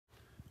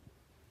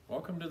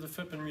Welcome to the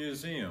Phippen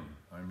Museum.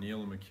 I'm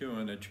Neil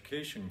McEwen,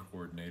 Education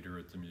Coordinator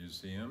at the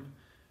museum,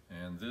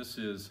 and this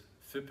is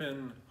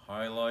Phippen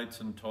Highlights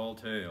and Tall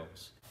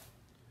Tales.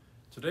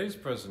 Today's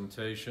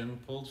presentation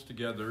pulls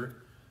together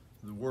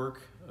the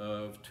work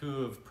of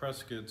two of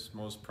Prescott's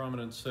most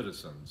prominent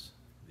citizens,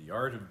 the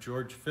art of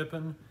George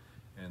Phippen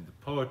and the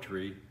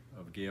poetry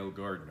of Gail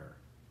Gardner.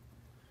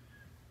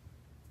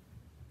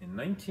 In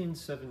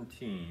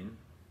 1917,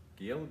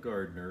 Gail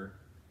Gardner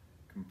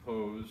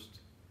composed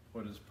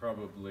what is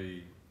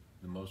probably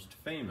the most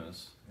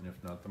famous, and if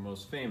not the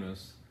most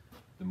famous,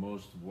 the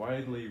most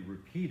widely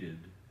repeated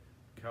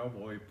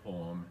cowboy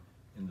poem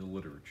in the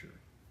literature.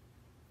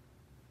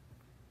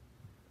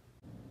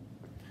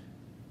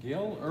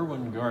 Gail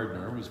Irwin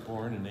Gardner was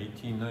born in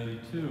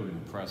 1892 in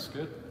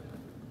Prescott,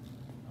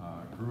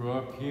 grew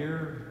up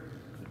here,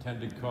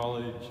 attended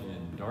college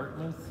in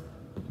Dartmouth,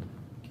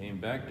 came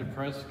back to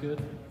Prescott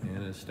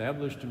and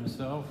established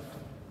himself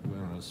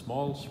on a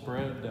small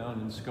spread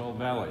down in Skull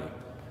Valley,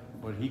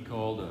 what he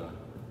called a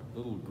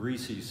little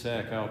greasy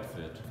sack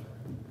outfit.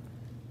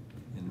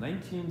 In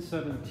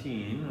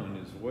 1917, on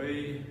his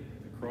way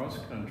across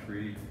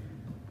country,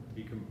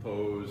 he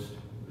composed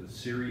the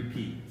Sierry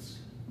Petes.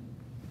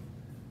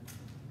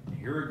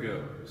 Here it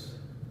goes.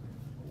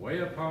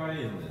 Way up high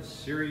in the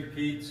Sierry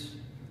Petes,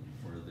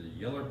 where the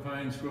yeller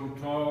pines grow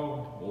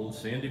tall, old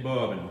Sandy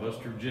Bob and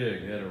Buster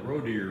Jig had a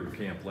roe deer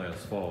camp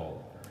last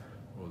fall.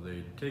 Well,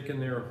 they'd taken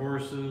their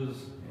horses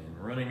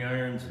and running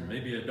irons and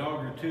maybe a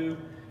dog or two,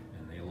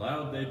 and they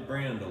allowed they'd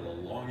brandle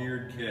the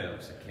long-eared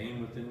calves that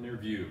came within their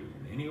view.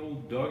 And any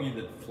old doggy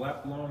that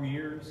flapped long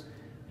ears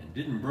and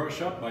didn't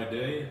brush up by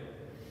day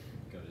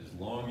got his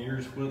long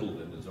ears whittled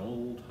and his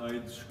old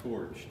hide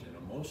scorched in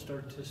a most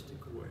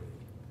artistic way.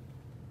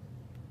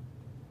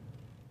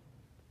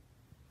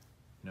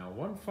 Now,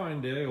 one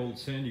fine day, old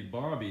Sandy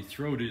Bob, he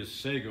throwed his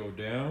sago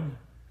down.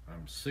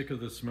 I'm sick of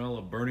the smell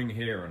of burning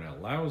hair, and it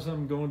allows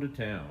I'm going to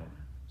town.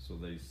 So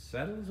they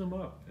saddles him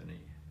up,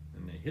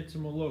 and they hits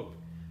him a lope,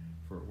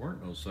 for it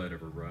weren't no sight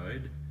of a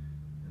ride.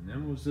 And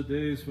them was the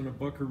days when a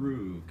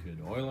buckaroo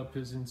could oil up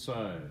his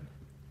inside.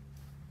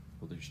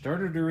 Well, they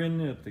started her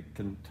in at the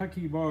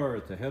Kentucky bar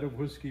at the head of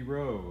Whiskey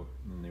Row,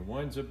 and they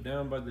winds up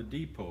down by the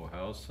depot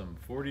house some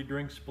 40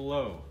 drinks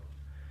below.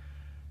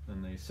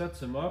 And they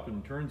sets him up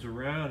and turns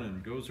around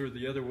and goes her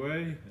the other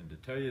way, and to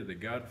tell you the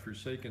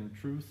God-forsaken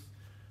truth,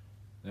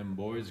 them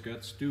boys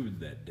got stewed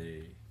that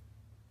day.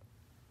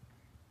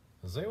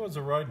 As they was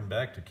a-riding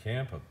back to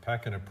camp,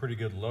 a-packing a pretty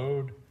good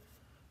load,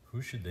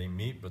 who should they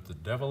meet but the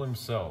devil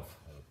himself,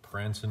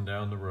 prancing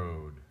down the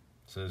road.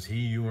 Says he,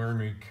 "You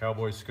ornery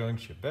cowboy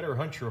skunks, you better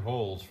hunt your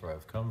holes, for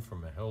I've come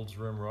from a Hell's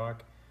Rim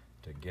rock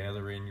to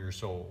gather in your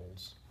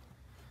souls."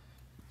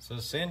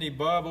 Says Sandy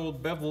Bob,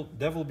 "Old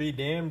devil be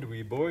damned,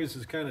 we boys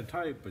is kind of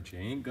tight, but you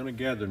ain't gonna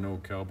gather no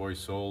cowboy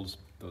souls,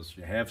 thus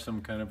you have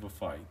some kind of a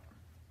fight."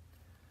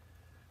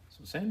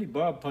 So Sandy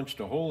Bob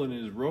punched a hole in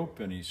his rope,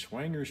 and he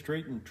swang her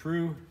straight and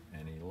true,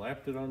 and he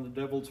lapped it on the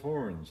devil's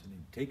horns, and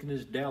he'd taken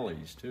his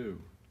dallies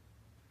too.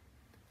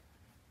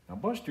 Now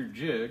Buster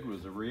Jig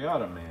was a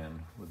riata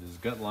man with his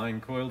gut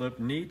line coiled up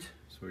neat,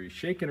 so he's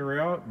shaking her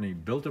out, and he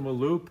built him a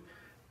loop,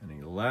 and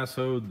he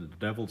lassoed the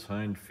devil's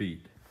hind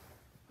feet.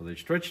 Well, they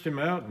stretched him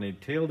out and they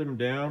tailed him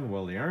down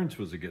while the irons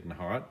was a-getting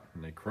hot,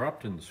 and they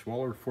cropped and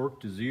swaller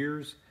forked his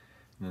ears,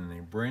 and then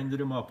they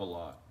branded him up a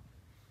lot.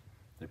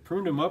 They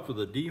pruned him up with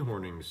a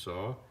dehorning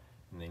saw,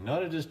 and they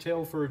knotted his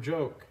tail for a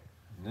joke,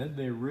 and then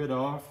they rid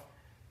off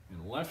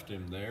and left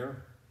him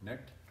there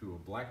necked to a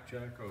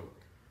blackjack oak.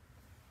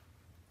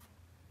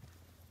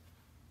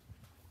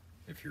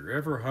 If you're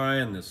ever high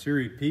in the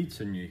Sierry Petes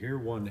and you hear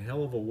one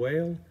hell of a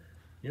wail,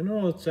 you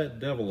know it's that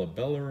devil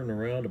a-bellerin'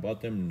 around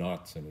about them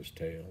knots in his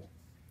tail.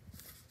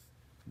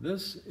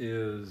 This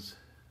is,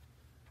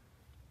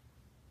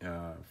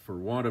 for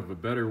want of a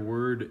better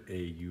word, a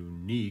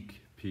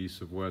unique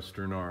piece of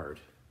Western art.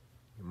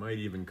 You might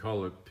even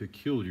call it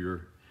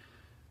peculiar,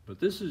 but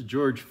this is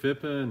George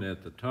Phippen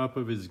at the top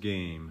of his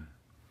game.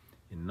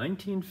 In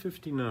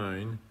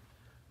 1959,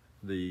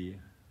 the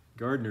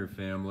Gardner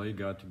family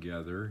got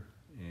together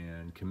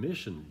and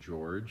commissioned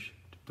George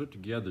to put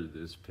together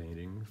this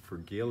painting for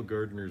Gail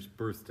Gardner's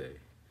birthday.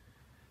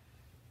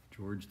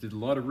 George did a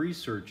lot of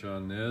research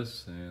on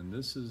this, and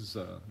this is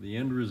the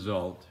end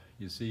result.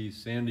 You see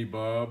Sandy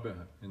Bob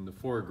in the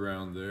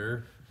foreground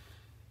there,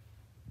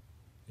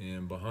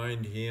 and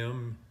behind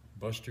him,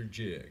 Buster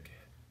Jig.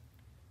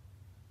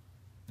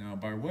 Now,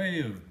 by way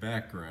of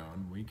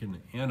background, we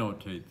can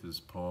annotate this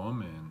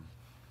poem and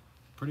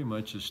pretty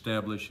much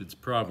establish its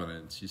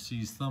provenance. You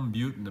see Thumb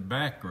Butte in the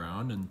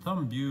background, and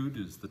Thumb Butte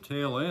is the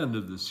tail end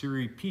of the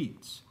Sierry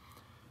Petes.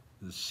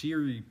 The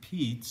Sierry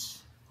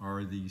Petes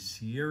are the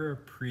Sierra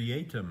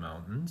Prieta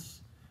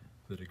Mountains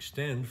that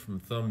extend from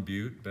Thumb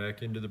Butte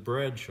back into the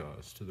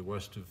Bradshaws to the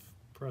west of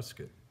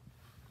Prescott.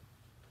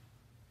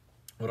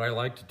 What I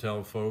like to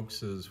tell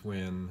folks is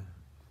when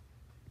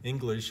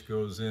English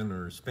goes in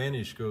or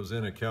Spanish goes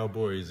in a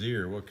cowboy's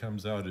ear, what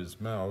comes out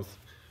his mouth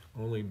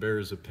only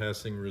bears a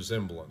passing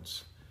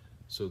resemblance.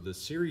 So the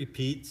Sierry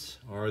Petes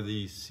are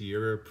the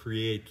Sierry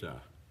Petes.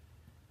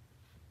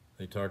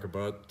 They talk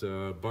about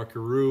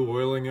buckaroo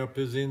oiling up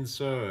his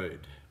inside.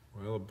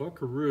 Well, a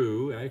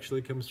buckaroo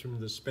actually comes from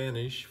the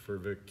Spanish for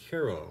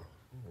vaquero,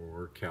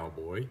 or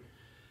cowboy.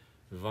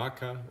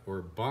 Vaca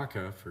or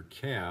baca for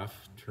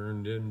calf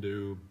turned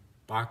into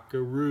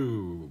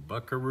buckaroo,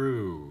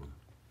 buckaroo.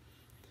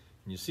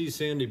 And you see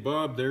Sandy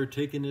Bob there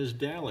taking his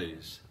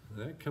dallies.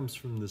 That comes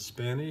from the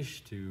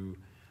Spanish to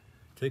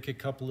take a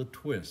couple of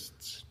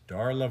twists.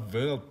 Dar la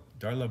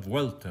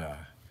vuelta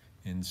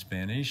in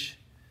Spanish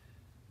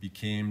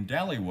became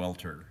dally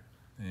welter.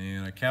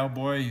 And a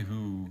cowboy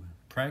who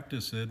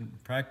practiced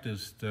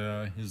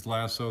his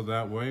lasso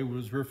that way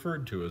was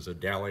referred to as a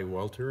dally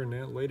welter, and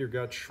that later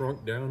got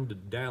shrunk down to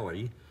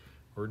dally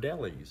or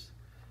dallies.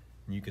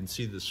 And you can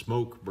see the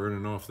smoke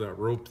burning off that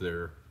rope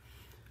there.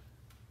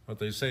 What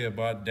they say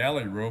about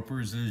dally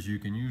ropers is you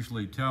can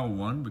usually tell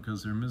one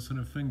because they're missing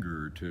a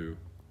finger or two.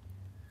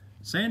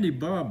 Sandy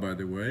Bob, by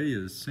the way,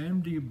 is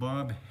Sandy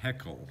Bob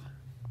Heckle,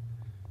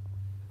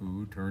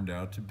 who turned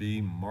out to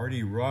be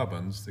Marty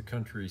Robbins, the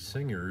country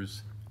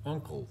singer's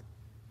uncle.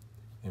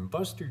 And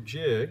Buster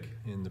Jig,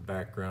 in the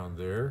background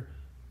there,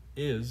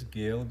 is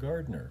Gail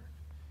Gardner.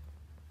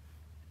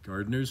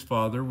 Gardner's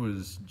father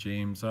was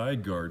James I.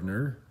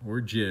 Gardner,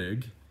 or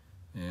Jig,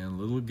 and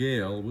little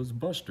Gail was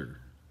Buster.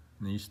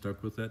 And he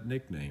stuck with that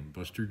nickname,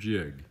 Buster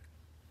Jig.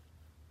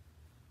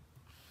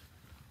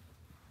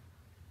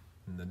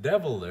 And the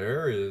devil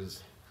there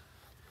is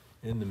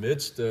in the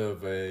midst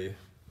of a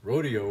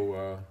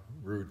rodeo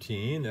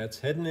routine that's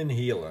heading and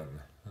heeling.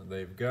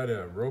 They've got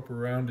a rope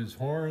around his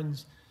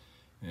horns,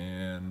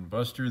 and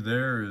Buster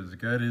there has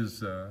got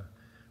his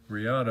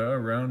riata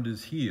around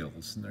his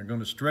heels, and they're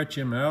going to stretch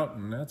him out,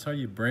 and that's how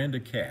you brand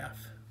a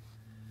calf.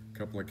 A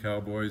couple of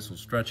cowboys will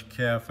stretch a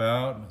calf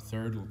out, and a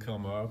third will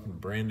come up and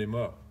brand him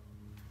up.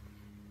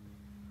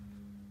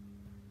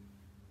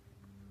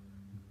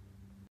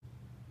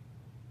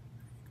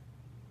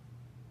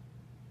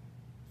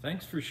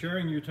 Thanks for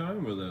sharing your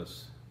time with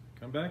us.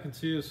 Come back and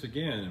see us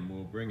again, and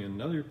we'll bring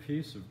another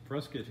piece of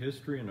Prescott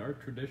history and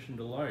art tradition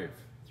to life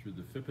through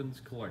the Phippen's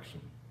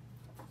collection.